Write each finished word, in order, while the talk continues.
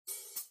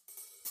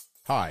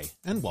Hi,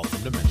 and welcome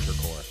to Mentor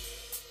Core.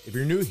 If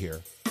you're new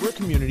here, we're a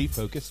community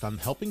focused on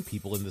helping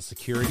people in the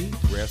security,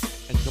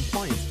 risk, and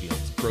compliance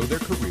fields grow their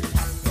careers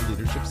and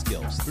leadership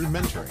skills through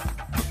mentoring.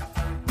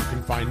 You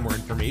can find more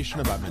information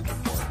about Mentor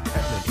Core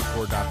at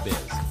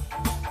mentorcore.biz.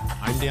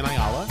 I'm Dan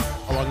Ayala,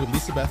 along with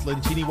Lisa Beth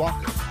Lentini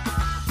Walker.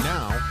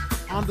 Now,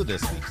 on to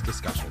this week's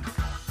discussion.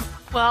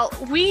 Well,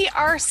 we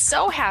are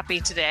so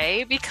happy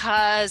today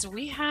because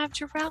we have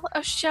Jarrell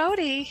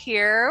Oshodi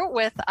here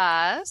with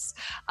us.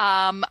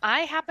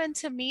 I happened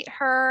to meet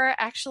her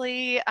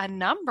actually a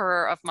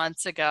number of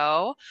months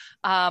ago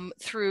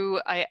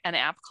through an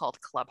app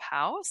called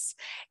Clubhouse,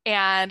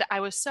 and I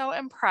was so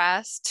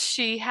impressed.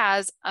 She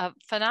has a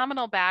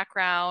phenomenal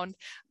background,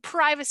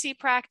 privacy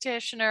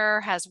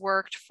practitioner, has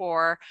worked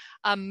for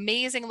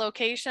amazing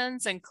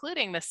locations,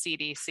 including the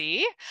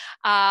CDC.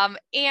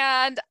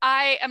 And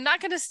I am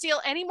not going to steal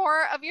any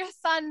more of your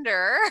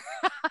thunder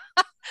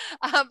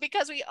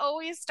because we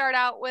always start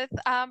out with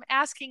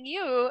asking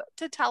you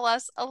to tell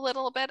us a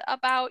little bit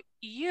about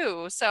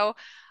you. So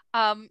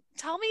tell me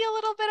a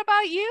little bit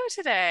about you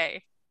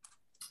today.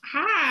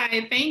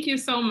 Hi, thank you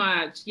so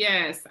much.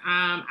 Yes,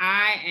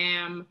 I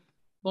am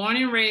born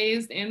and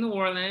raised in New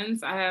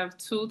Orleans. I have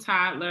two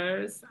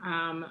toddlers.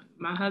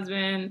 My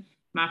husband,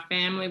 my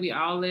family, we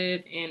all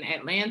live in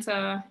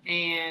Atlanta,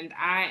 and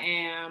I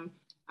am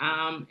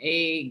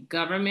a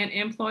government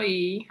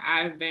employee.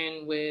 I've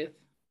been with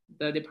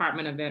the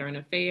Department of Veteran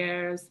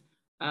Affairs,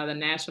 the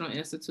National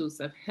Institutes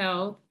of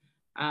Health,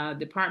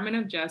 Department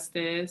of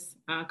Justice,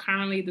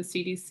 currently the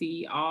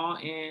CDC, all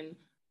in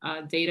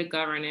data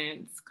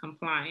governance,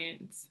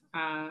 compliance.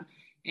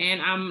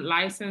 And I'm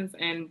licensed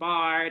and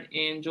barred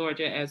in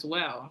Georgia as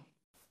well.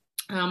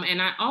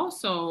 And I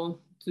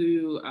also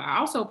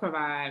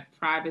provide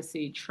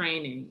privacy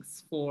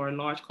trainings for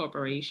large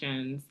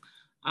corporations,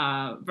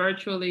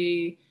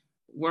 virtually,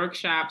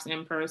 workshops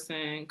in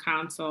person,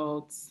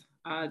 consults,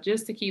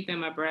 just to keep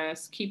them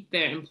abreast, keep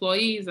their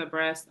employees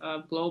abreast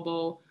of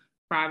global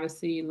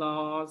privacy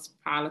laws,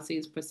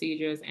 policies,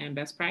 procedures, and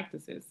best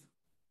practices.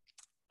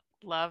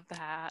 Love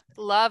that.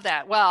 Love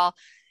that. Well,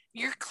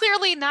 you're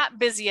clearly not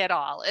busy at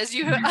all, as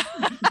you have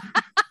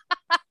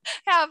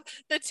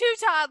the two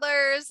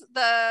toddlers,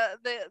 the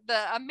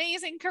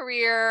amazing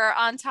career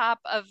on top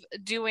of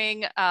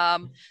doing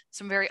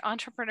some very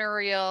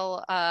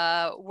entrepreneurial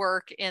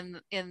work in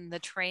the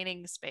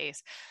training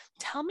space.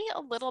 Tell me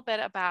a little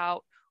bit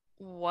about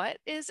what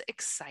is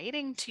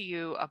exciting to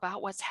you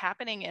about what's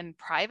happening in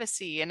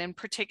privacy, and in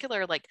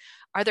particular, like,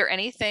 are there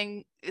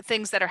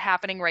things that are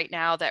happening right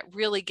now that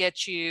really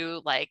get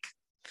you like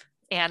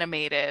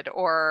animated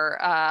or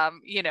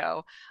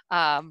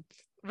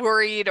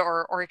worried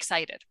or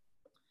excited?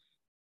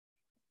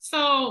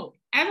 So,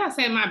 as I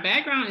said, my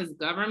background is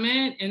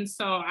government. And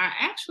so I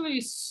actually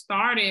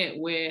started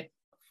with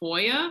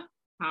FOIA,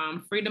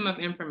 Freedom of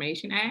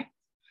Information Act,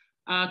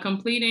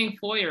 completing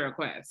FOIA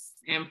requests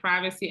and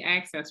privacy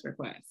access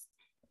requests.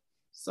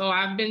 So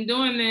I've been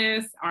doing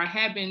this, or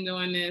have been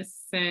doing this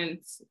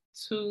since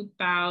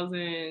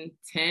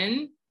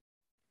 2010.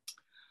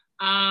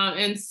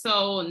 And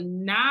so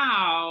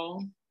now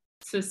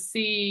to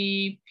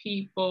see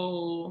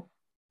people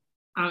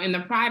in the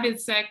private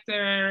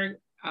sector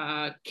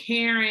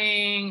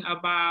caring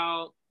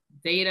about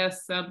data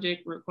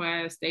subject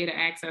requests, data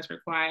access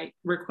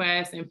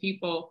requests, and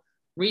people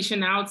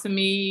reaching out to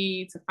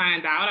me to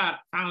find out about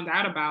it. To find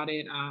out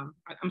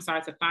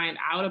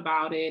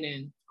about it,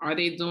 and are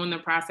they doing the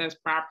process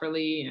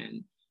properly,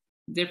 and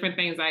different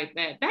things like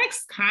that.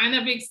 That's kind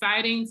of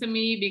exciting to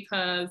me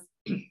because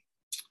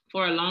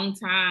for a long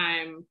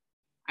time,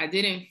 I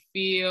didn't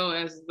feel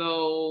as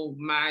though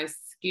my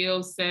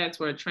skill sets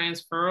were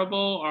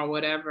transferable or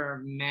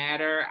whatever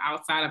matter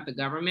outside of the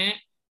government.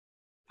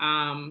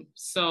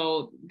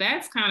 So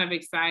that's kind of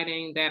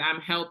exciting that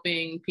I'm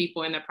helping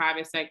people in the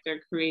private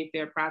sector create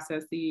their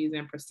processes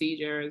and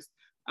procedures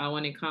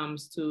when it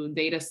comes to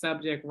data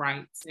subject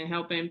rights, and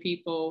helping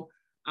people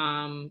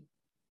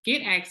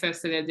get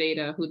access to their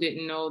data who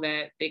didn't know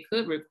that they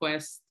could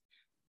request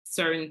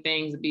certain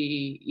things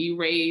be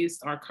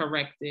erased or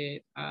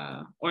corrected,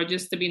 or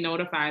just to be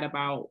notified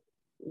about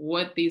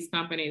what these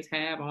companies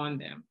have on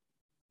them.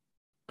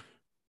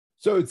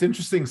 So it's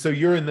interesting. So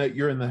you're in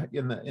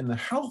the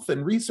health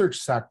and research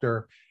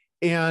sector,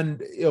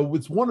 and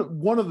it's one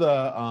of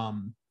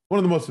the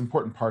most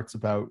important parts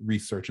about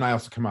research. And I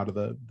also come out of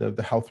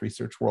the health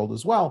research world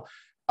as well.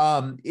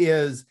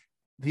 Is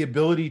the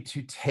ability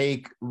to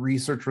take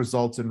research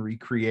results and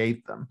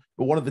recreate them.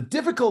 But one of the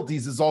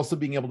difficulties is also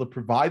being able to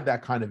provide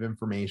that kind of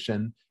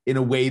information in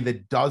a way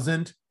that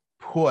doesn't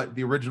put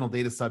the original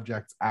data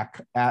subjects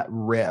at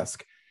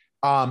risk.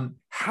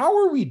 How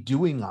are we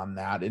doing on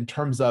that in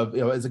terms of,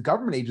 as a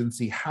government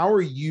agency, how are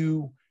we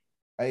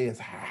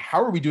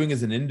doing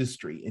as an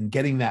industry in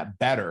getting that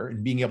better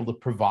and being able to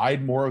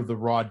provide more of the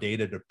raw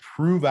data to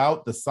prove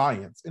out the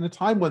science in a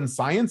time when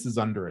science is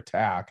under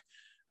attack?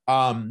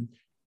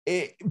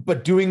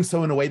 But doing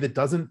so in a way that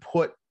doesn't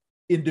put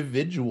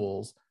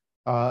individuals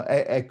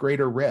at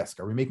greater risk.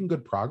 Are we making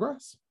good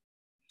progress?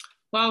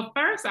 Well,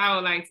 first, I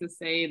would like to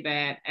say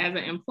that as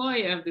an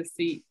employee of the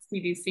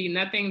CDC,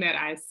 nothing that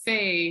I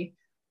say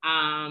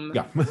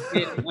Yeah.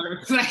 is a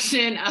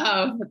reflection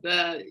of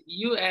the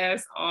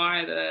U.S.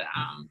 or the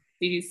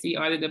CDC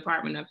or the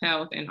Department of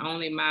Health, and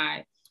only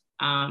my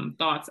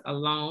thoughts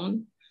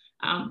alone.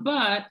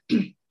 But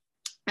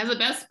as a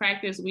best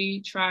practice,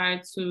 we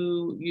try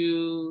to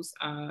use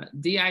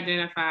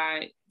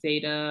de-identified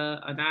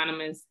data,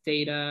 anonymous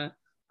data,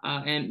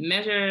 and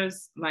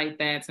measures like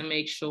that to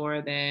make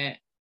sure that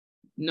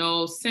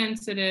no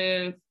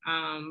sensitive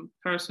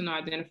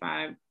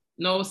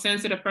no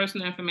sensitive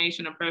personal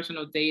information or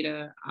personal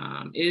data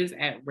is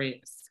at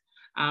risk.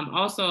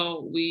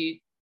 Also,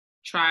 we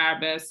try our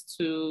best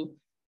to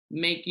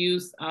make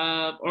use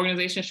of,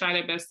 organizations try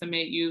their best to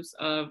make use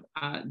of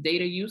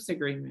data use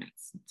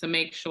agreements to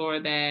make sure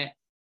that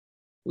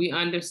we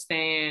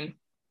understand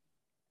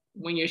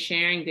when you're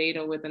sharing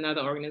data with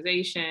another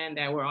organization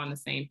that we're on the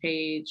same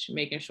page,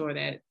 making sure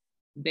that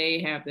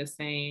they have the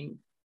same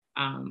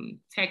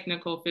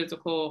technical,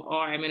 physical,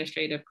 or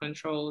administrative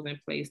controls in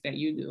place that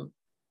you do.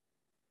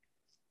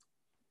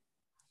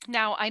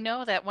 Now, I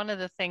know that one of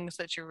the things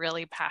that you're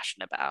really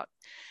passionate about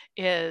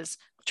is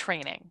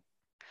training.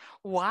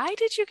 Why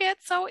did you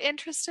get so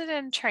interested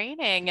in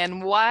training,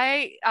 and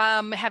why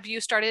have you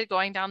started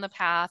going down the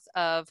path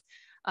of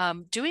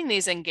doing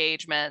these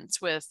engagements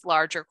with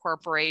larger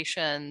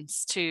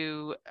corporations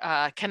to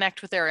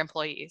connect with their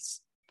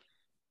employees?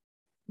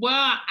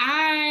 Well,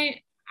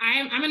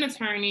 I'm an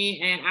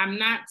attorney and I'm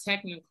not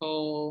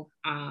technical,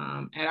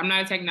 and I'm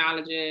not a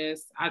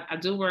technologist. I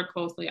do work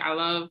closely. I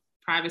love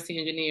privacy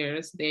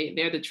engineers.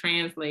 They're the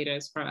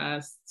translators for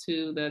us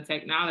to the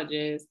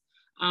technologists.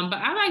 But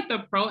I like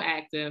the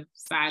proactive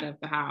side of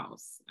the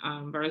house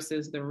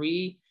versus the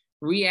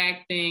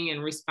reacting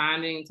and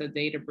responding to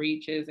data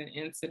breaches and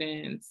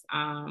incidents.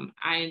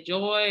 I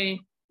enjoy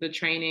the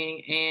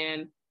training,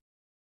 and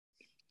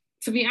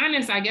to be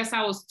honest, I guess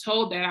I was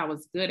told that I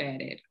was good at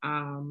it.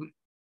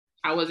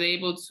 I was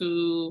able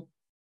to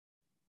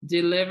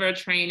deliver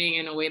training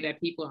in a way that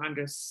people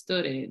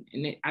understood it.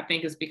 And I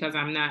think it's because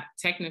I'm not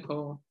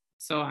technical,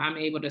 so I'm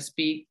able to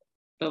speak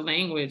the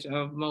language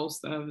of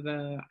most of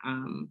the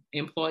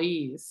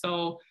employees.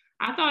 So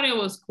I thought it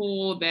was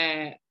cool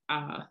that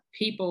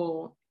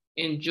people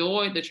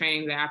enjoyed the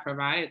training that I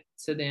provided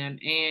to them,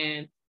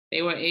 and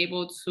they were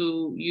able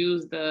to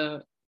use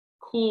the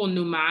cool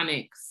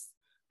mnemonics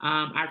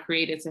I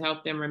created to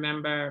help them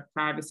remember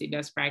privacy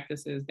best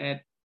practices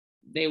that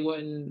they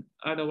wouldn't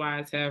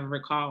otherwise have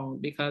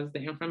recalled because the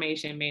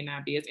information may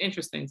not be as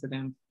interesting to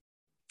them.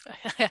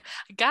 I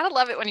gotta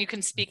love it when you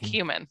can speak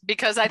human,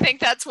 because I think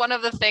that's one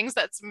of the things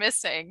that's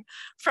missing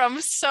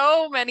from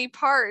so many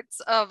parts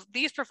of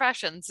these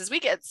professions is we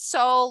get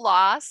so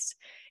lost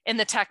in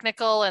the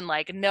technical and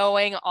like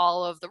knowing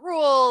all of the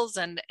rules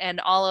and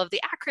all of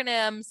the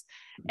acronyms.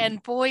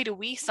 And boy, do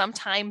we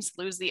sometimes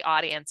lose the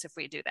audience if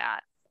we do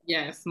that.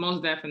 Yes,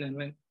 most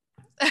definitely.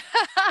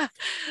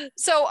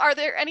 So are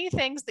there any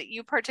things that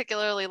you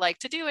particularly like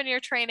to do in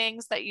your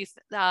trainings that you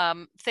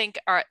think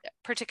are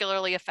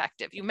particularly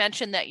effective? You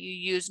mentioned that you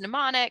use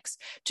mnemonics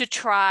to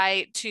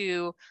try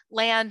to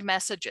land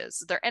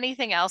messages. Is there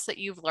anything else that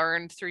you've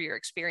learned through your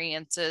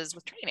experiences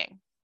with training?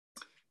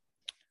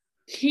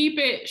 Keep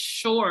it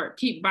short,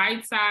 keep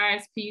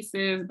bite-sized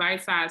pieces,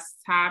 bite-sized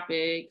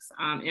topics,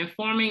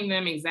 informing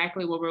them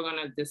exactly what we're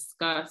going to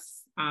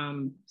discuss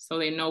so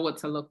they know what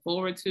to look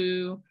forward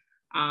to.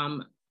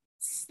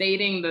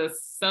 Stating the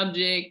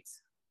subject,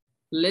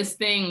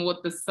 listing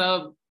what the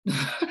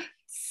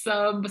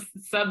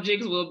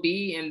subjects will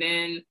be, and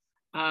then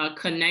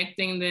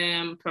connecting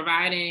them,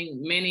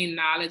 providing many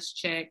knowledge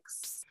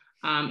checks,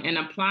 and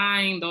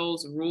applying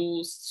those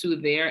rules to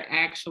their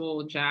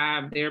actual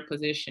job, their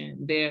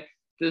position,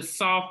 the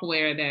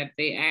software that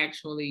they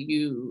actually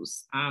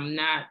use,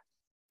 not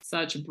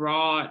such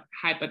broad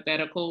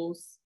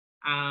hypotheticals.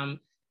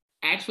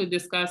 Actually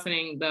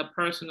discussing the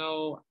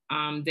personal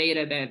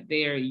data that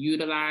they're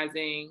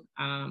utilizing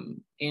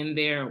in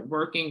their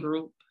working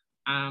group.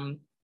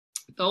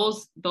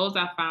 Those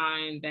I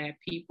find that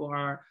people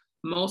are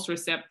most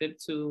receptive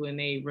to, and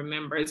they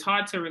remember. It's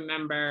hard to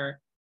remember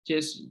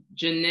just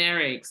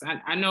generics.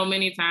 I know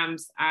many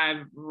times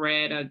I've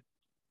read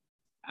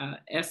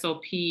a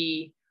SOP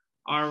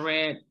or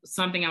read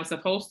something I'm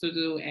supposed to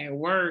do at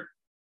work,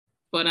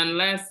 but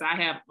unless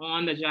I have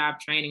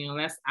on-the-job training,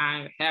 unless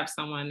I have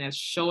someone that's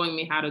showing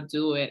me how to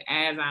do it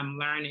as I'm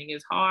learning,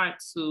 it's hard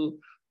to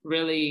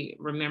really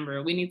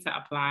remember. We need to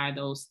apply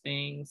those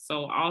things.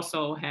 So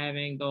also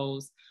having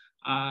those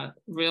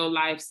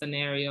real-life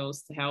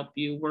scenarios to help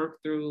you work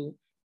through,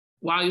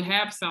 while you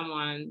have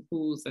someone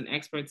who's an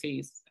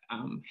expertise,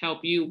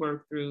 help you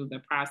work through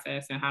the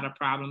process and how to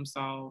problem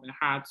solve and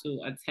how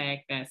to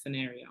attack that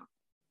scenario.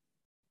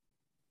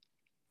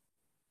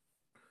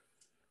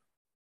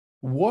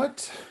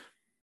 What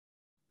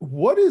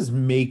is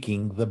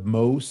making the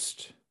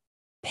most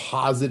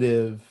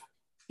positive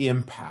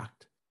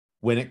impact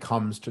when it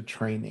comes to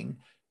training?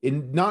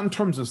 Not in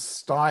terms of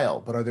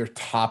style, but are there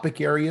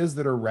topic areas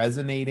that are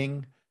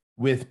resonating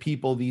with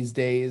people these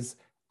days?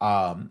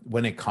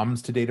 when it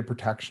comes to data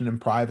protection and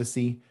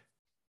privacy?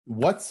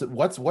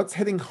 What's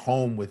hitting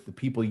home with the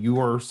people you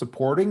are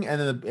supporting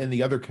and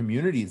the other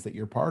communities that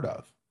you're part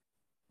of?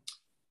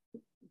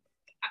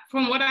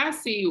 From what I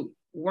see,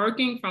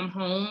 working from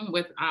home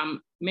with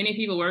many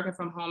people working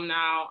from home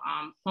now,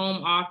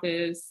 home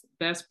office,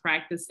 best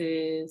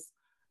practices,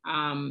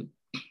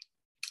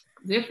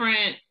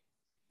 different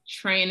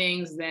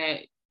trainings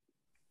that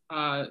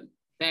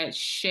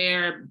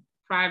share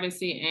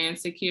privacy and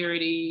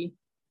security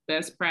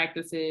best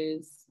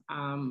practices,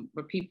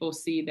 where people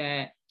see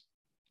that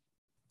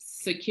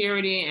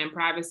security and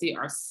privacy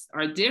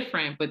are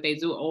different, but they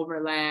do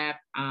overlap.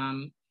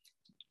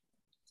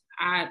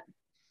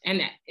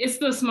 And it's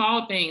the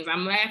small things.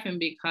 I'm laughing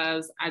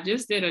because I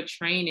just did a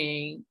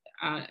training,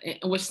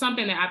 which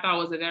something that I thought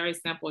was a very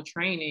simple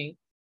training.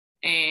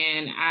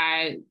 And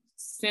I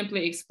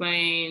simply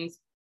explained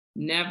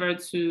never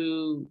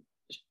to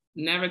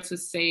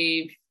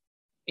save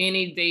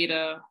any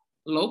data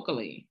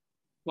locally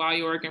while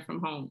you're working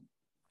from home.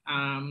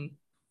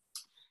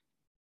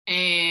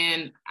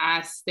 And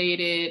I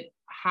stated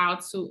how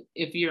to,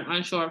 if you're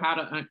unsure of how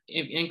to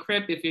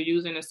encrypt, if you're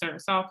using a certain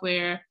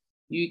software,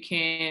 you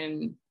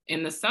can,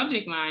 in the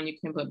subject line, you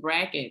can put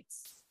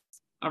brackets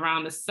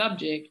around the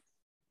subject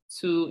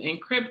to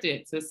encrypt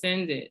it, to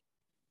send it.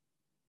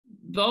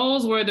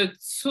 Those were the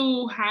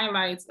two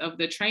highlights of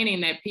the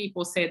training that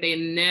people said they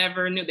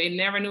never knew. They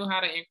never knew how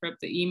to encrypt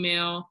the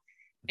email.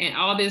 And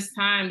all this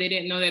time, they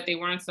didn't know that they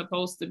weren't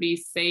supposed to be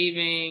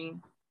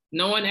saving.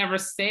 No one ever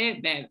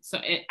said that. So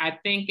I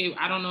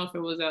don't know if it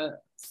was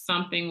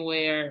something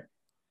where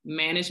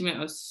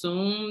management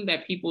assumed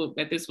that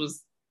this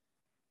was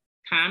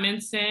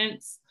common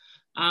sense.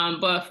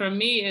 But for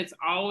me, it's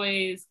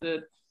always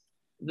the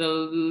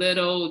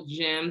little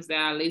gems that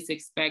I least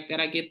expect that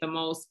I get the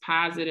most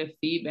positive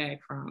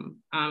feedback from.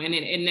 And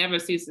it never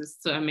ceases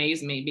to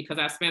amaze me because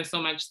I spend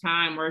so much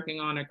time working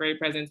on a great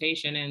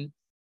presentation and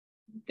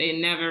they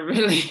never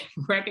really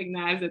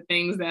recognize the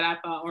things that I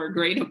thought were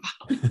great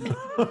about.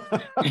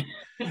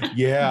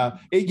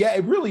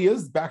 It really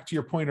is, back to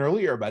your point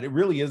earlier about it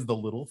really is the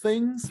little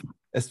things,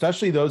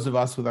 especially those of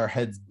us with our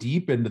heads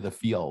deep into the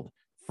field,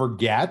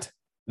 forget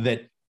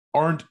that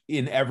aren't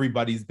in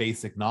everybody's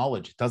basic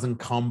knowledge. It doesn't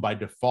come by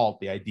default,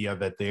 the idea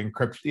that the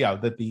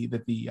encryption, that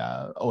the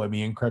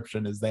OME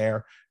encryption is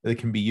there, that it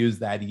can be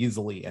used that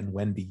easily and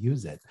when to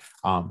use it.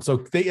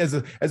 So as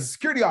a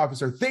security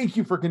officer, thank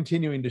you for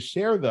continuing to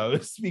share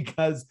those,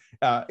 because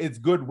it's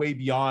good way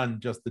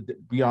beyond just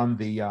beyond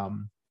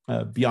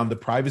the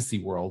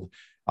privacy world.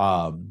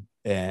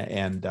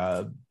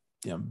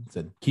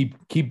 Said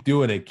keep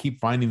doing it, keep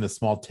finding the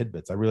small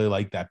tidbits. I really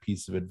like that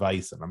piece of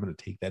advice, and I'm going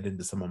to take that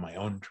into some of my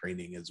own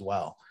training as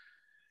well.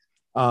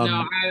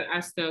 No, I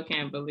still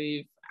can't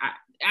believe.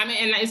 I mean,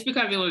 and it's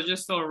because it was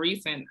just so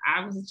recent.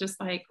 I was just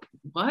like,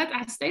 what?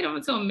 I stayed up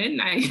until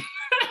midnight,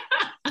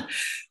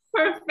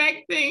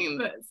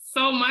 perfecting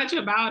so much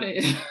about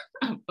it.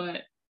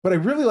 but I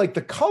really like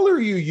the color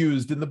you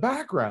used in the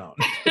background.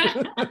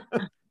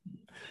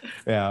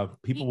 Yeah,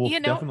 people will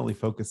definitely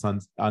focus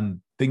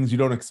on things you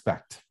don't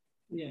expect.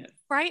 Yeah.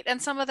 Right.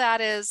 And some of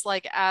that is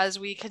like, as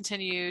we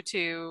continue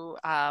to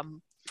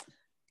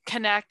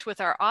connect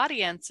with our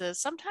audiences,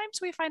 sometimes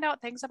we find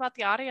out things about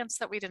the audience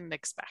that we didn't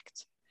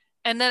expect.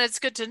 And then it's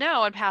good to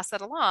know and pass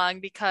that along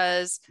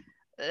because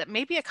it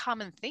may be a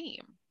common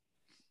theme.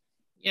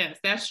 Yes,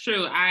 that's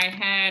true.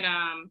 I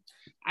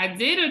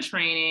did a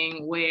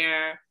training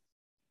where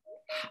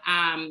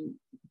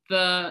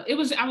it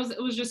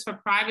was just for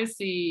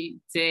Privacy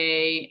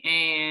Day,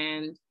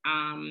 and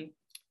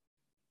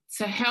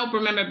to help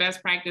remember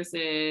best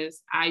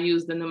practices, I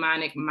used the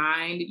mnemonic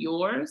Mind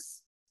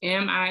Yours,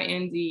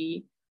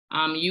 MIND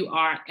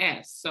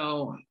URS.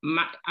 So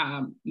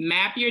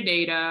map your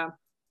data,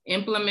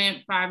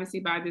 implement privacy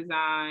by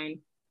design,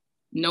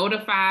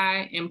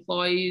 notify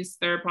employees,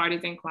 third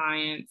parties, and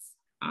clients,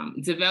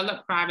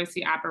 develop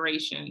privacy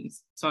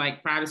operations. So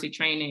like privacy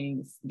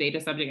trainings,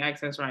 data subject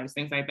access rights,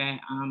 things like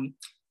that.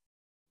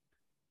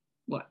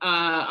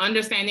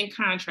 Understanding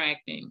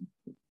contracting,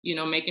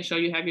 making sure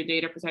you have your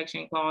data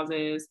protection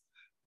clauses,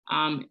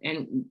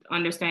 and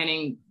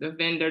understanding the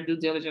vendor due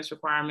diligence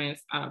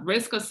requirements,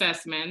 risk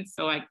assessments,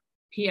 so like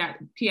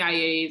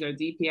PIAs or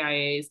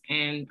DPIAs,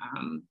 and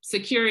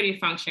security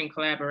function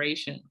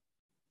collaboration.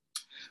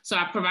 So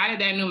I provided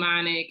that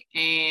mnemonic,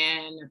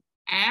 and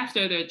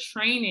after the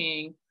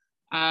training,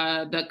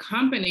 the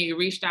company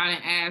reached out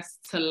and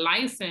asked to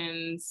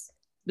license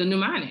the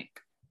mnemonic.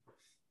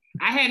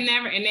 I had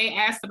never, and they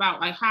asked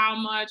about like, how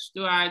much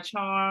do I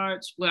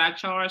charge? Would I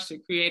charge to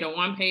create a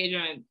one-pager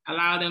and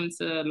allow them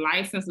to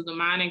license the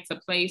mnemonic to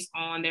place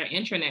on their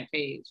intranet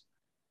page?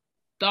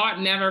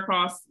 Thought never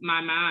crossed my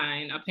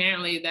mind.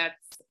 Apparently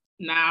that's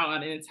now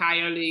an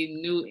entirely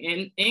new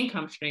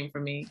income stream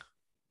for me.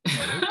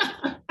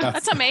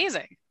 That's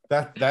amazing.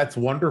 That's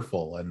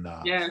wonderful. And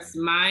yes,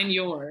 Mind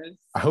Yours.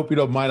 I hope you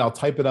don't mind. I'll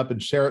type it up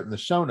and share it in the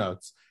show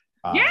notes.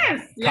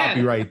 Yes.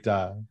 Copyright.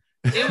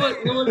 It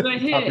was a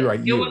hit.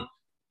 Copyright you.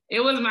 It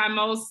was my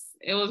most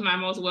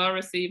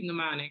well-received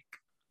mnemonic.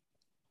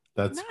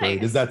 That's Nice.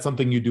 great. Is that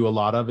something you do a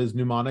lot of, is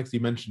mnemonics? You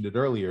mentioned it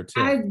earlier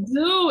too. I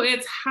do.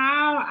 It's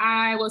how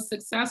I was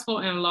successful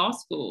in law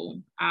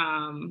school.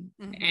 And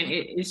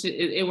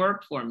it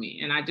worked for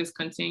me. And I just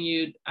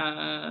continued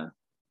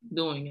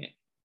doing it.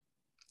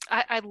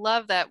 I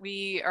love that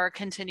we are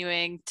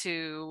continuing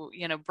to,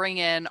 bring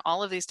in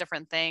all of these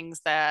different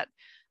things that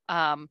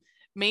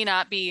may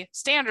not be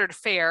standard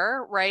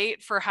fare,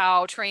 right, for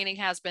how training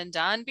has been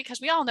done,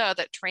 because we all know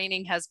that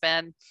training has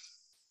been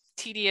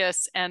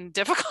tedious and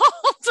difficult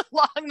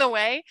along the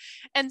way.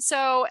 And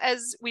so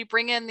as we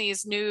bring in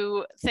these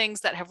new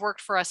things that have worked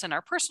for us in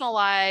our personal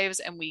lives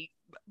and we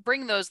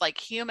bring those like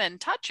human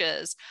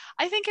touches,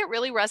 I think it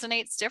really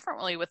resonates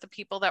differently with the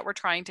people that we're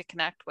trying to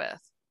connect with.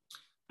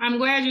 I'm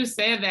glad you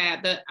said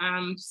that. That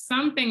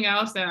something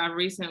else that I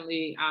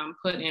recently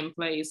put in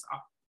place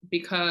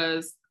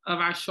because of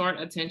our short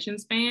attention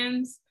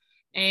spans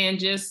and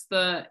just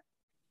the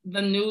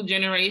new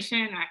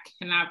generation. I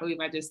cannot believe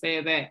I just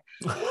said that.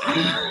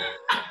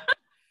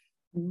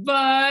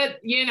 But,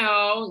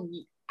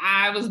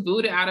 I was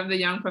booted out of the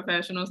Young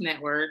Professionals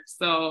Network.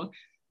 So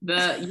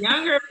the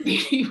younger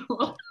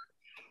people.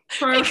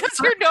 Because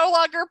you're no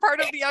longer part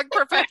of the Young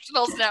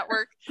Professionals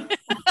Network.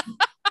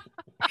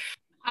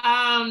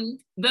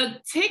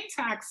 The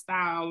TikTok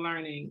style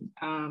learning,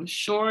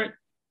 short,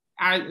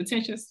 our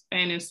attention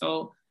span is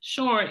so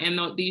short, and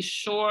these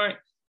short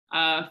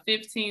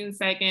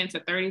 15-second to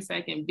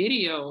 30-second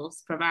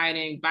videos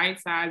providing bite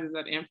sizes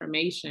of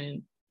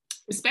information,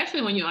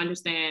 especially when you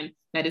understand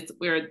that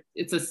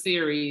it's a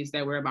series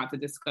that we're about to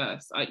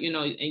discuss, and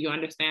you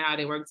understand how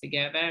they work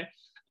together.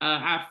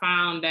 I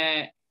found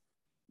that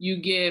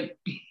if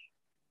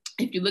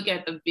you look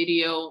at the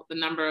video, the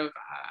number of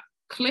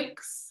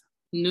clicks,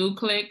 new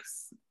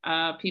clicks,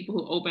 people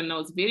who open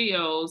those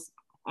videos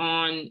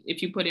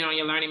if you put it on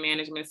your learning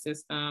management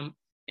system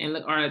and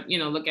look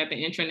at the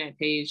intranet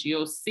page,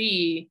 you'll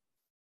see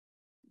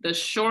the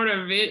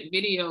shorter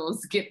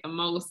videos get the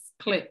most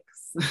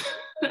clicks.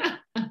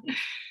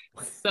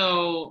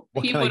 So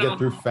what can I get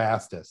through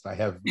fastest?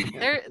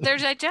 They're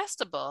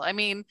digestible. I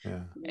mean,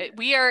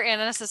 we are in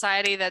a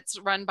society that's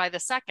run by the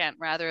second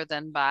rather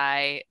than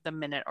by the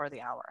minute or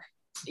the hour.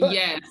 But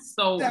yes.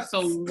 So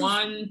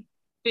one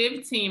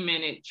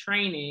 15-minute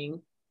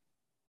training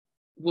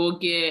won't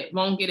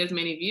get as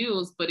many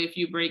views, but if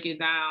you break it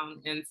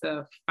down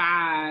into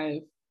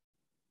 5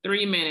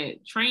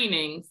 3-minute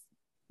trainings,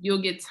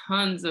 you'll get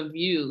tons of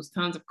views,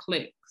 tons of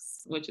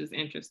clicks, which is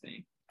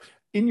interesting.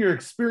 In your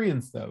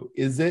experience, though,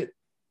 is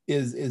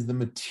the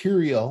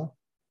material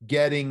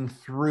getting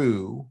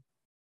through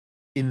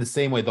in the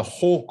same way, the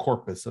whole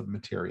corpus of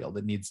material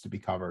that needs to be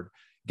covered,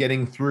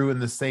 getting through in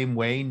the same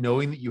way,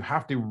 knowing that you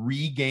have to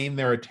regain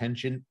their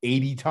attention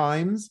 80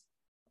 times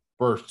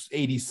versus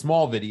 80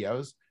 small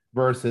videos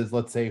versus,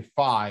 let's say,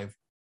 5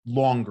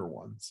 longer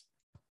ones?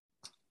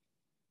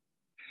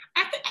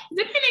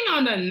 Depending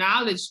on the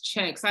knowledge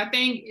checks, I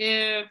think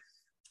if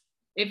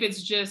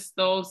it's just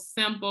those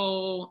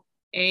simple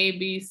A,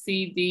 B,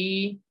 C,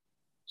 D,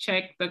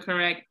 check the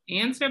correct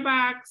answer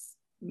box,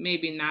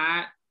 maybe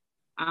not.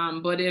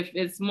 But if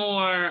it's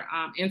more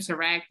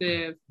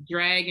interactive,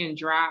 drag and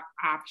drop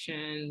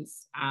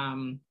options,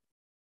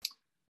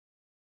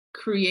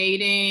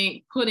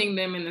 putting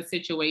them in the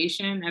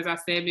situation, as I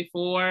said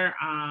before,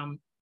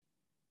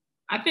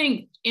 I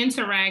think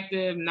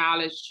interactive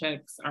knowledge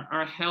checks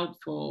are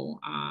helpful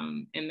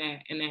in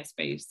that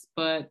space.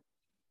 But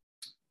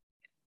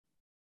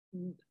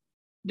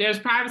there's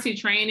privacy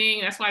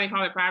training. That's why they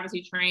call it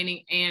privacy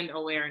training and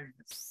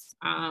awareness.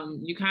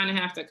 You kind of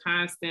have to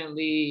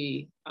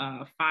constantly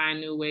find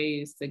new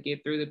ways to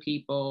get through the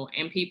people,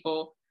 and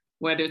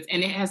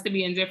it has to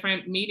be in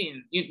different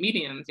mediums,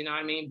 you know what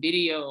I mean?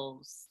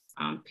 Videos,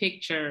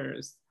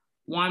 pictures,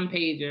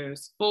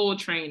 one-pagers, full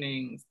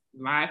trainings,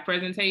 live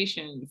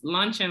presentations,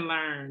 lunch and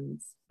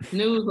learns,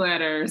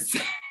 newsletters.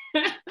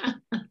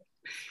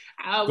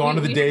 Gone are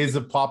the days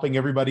of popping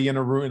everybody in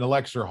a room in a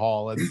lecture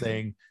hall and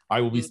saying, I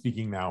will be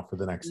speaking now for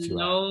the next 2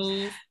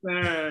 hours.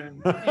 Sir.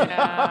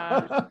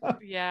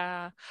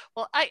 Yeah.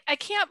 Well, I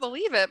can't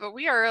believe it, but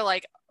we are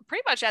like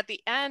pretty much at the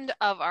end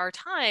of our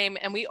time,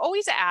 and we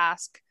always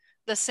ask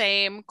the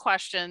same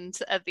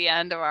questions at the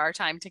end of our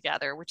time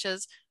together, which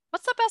is,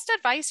 what's the best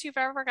advice you've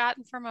ever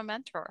gotten from a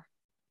mentor?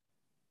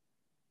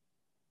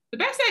 The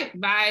best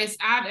advice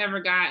I've ever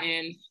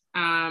gotten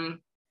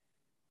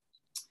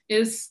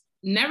is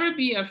never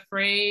be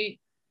afraid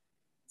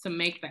to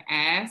make the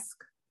ask.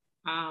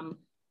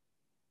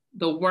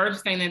 The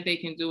worst thing that they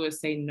can do is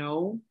say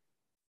no.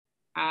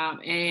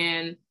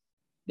 And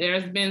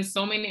there's been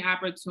so many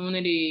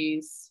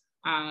opportunities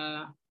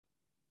that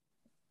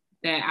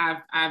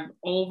I've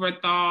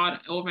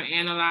overthought,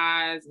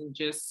 overanalyzed, and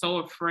just so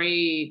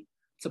afraid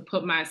to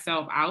put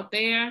myself out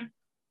there.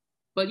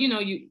 But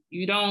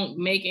you don't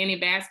make any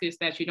baskets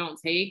that you don't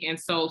take. And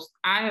so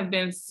I have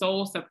been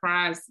so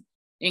surprised,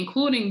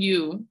 including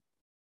you,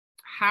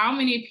 how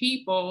many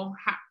people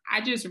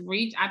I just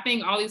reach. I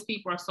think all these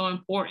people are so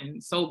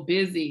important, so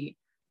busy,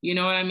 you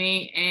know what I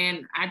mean?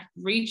 And I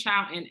reach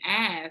out and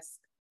ask,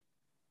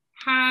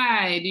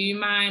 hi, do you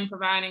mind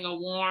providing a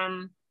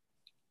warm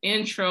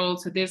intro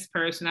to this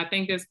person? I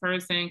think this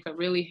person could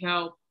really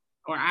help,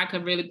 or I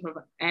could really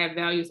add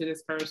value to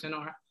this person.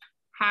 Or,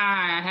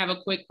 hi, I have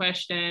a quick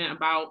question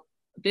about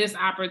this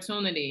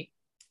opportunity.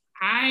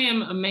 I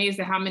am amazed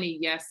at how many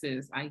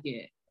yeses I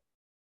get.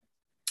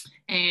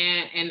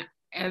 And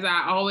as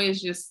I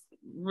always just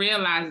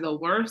realize, the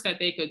worst that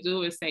they could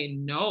do is say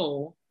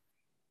no.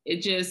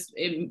 It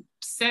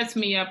sets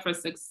me up for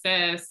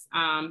success,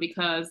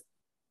 because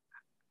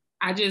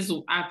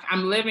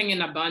I'm living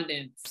in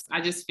abundance.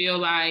 I just feel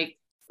like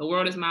the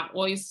world is my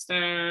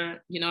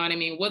oyster. You know what I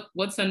mean?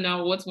 What's a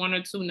no? What's one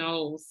or two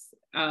no's?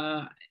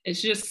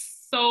 It's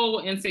just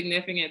so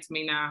insignificant to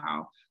me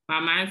now. My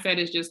mindset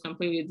is just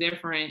completely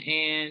different,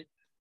 and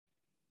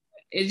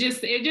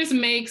it just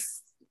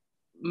makes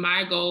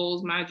my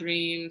goals, my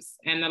dreams,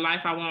 and the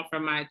life I want for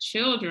my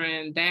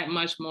children that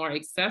much more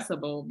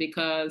accessible,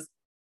 because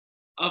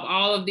of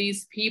all of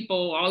these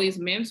people, all these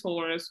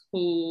mentors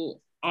who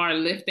are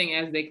lifting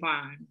as they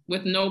climb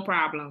with no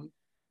problem.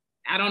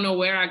 I don't know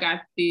where I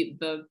got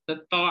the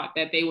thought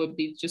that they would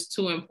be just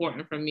too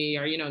important for me,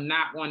 or,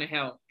 not want to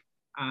help.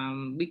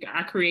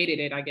 I created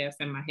it, I guess,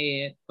 in my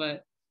head,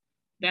 but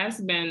that's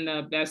been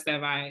the best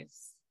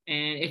advice.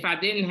 And if I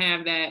didn't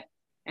have that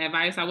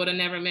advice, I would have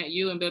never met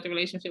you and built a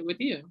relationship with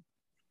you.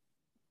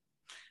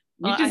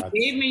 You just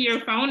gave me your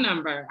phone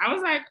number. I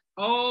was like,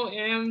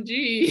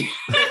 OMG.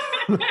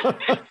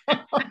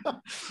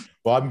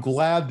 Well, I'm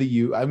glad that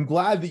you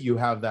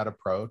have that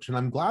approach, and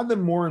I'm glad that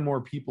more and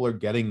more people are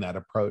getting that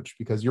approach,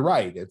 because you're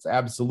right. It's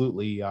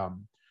absolutely,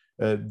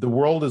 the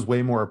world is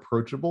way more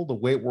approachable. The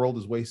world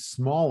is way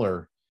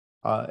smaller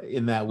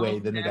in that way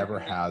than it ever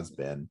has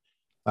been.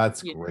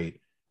 That's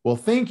great. Well,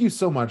 thank you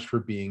so much for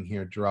being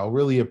here, Jarrell.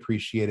 Really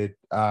appreciate it.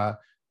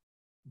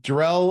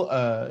 Jarrell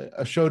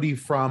Oshodi,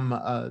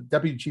 from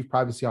Deputy Chief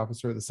Privacy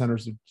Officer of the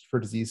Centers for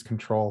Disease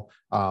Control,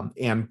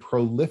 and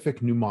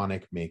prolific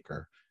mnemonic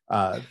maker.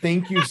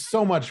 Thank you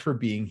so much for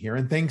being here,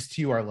 and thanks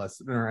to you, our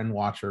listener and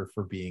watcher,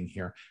 for being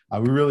here.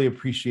 We really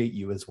appreciate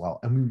you as well,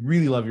 and we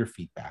really love your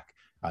feedback.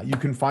 You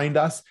can find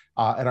us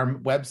at our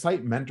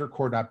website,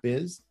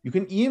 mentorcore.biz. You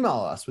can email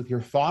us with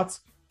your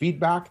thoughts,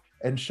 feedback,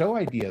 and show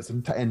ideas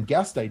and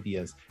guest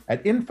ideas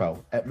at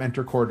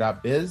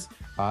info@mentorcore.biz.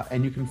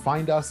 And you can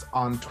find us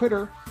on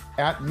Twitter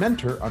at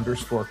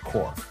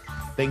mentor_core.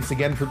 Thanks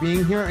again for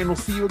being here, and we'll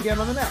see you again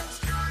on the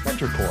next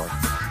Mentor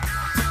Core.